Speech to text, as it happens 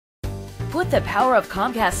put the power of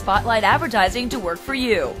Comcast Spotlight advertising to work for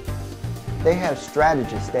you. They have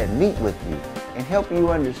strategists that meet with you and help you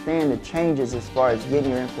understand the changes as far as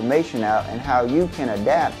getting your information out and how you can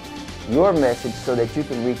adapt your message so that you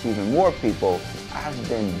can reach even more people. I've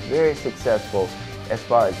been very successful as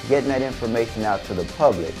far as getting that information out to the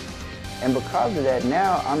public. And because of that,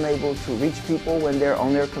 now I'm able to reach people when they're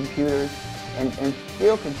on their computers and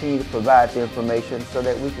still continue to provide the information so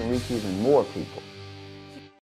that we can reach even more people.